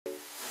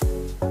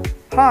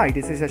Hi,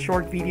 this is a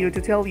short video to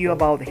tell you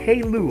about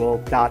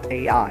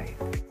Hailuo.ai.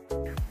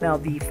 Now,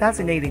 the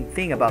fascinating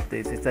thing about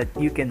this is that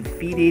you can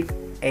feed it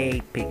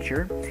a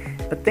picture,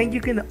 but then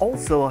you can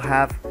also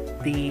have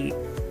the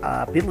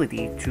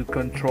ability to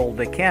control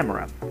the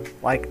camera.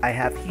 Like I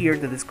have here,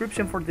 the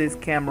description for this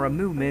camera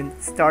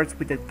movement starts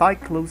with a tight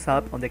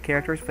close-up on the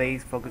character's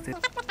face, focusing,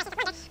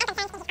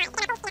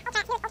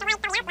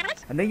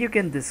 and then you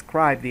can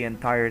describe the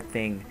entire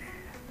thing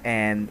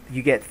and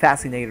you get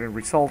fascinating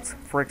results.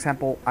 For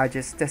example, I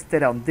just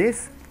tested on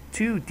this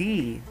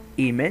 2D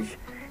image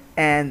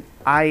and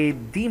I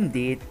dimmed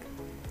it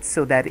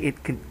so that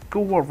it could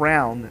go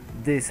around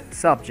this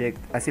subject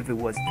as if it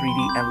was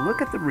 3D, and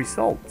look at the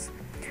results.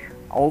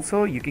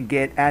 Also, you can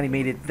get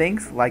animated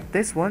things like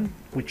this one,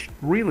 which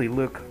really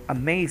look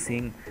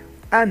amazing.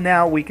 And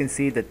now we can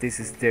see that this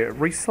is the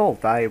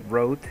result I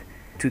wrote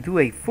to do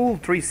a full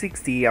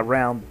 360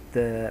 around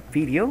the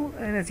video,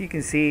 and as you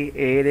can see,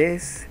 it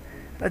is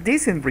a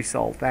decent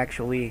result.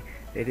 Actually,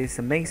 it is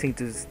amazing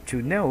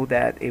to know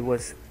that it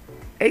was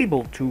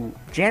able to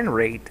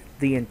generate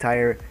the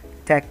entire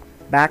tech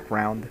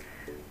background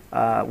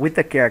with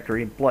the character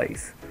in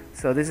place.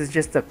 So this is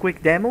just a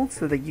quick demo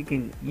so that you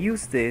can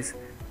use this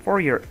for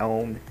your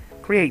own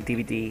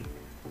creativity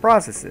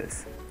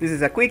processes. This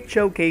is a quick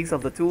showcase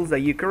of the tools that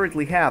you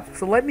currently have,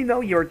 so let me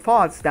know your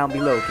thoughts down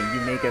below. Can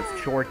you make a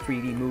short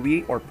 3D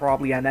movie or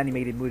probably an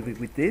animated movie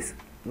with this?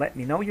 Let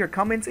me know your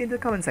comments in the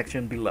comment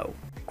section below.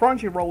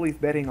 Crunchyroll is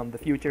betting on the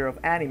future of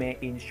anime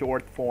in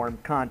short form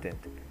content.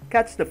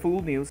 Catch the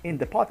full news in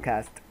the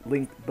podcast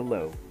linked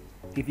below.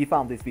 If you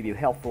found this video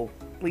helpful,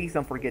 please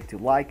don't forget to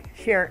like,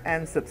 share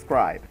and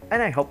subscribe,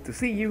 and I hope to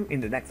see you in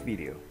the next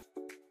video.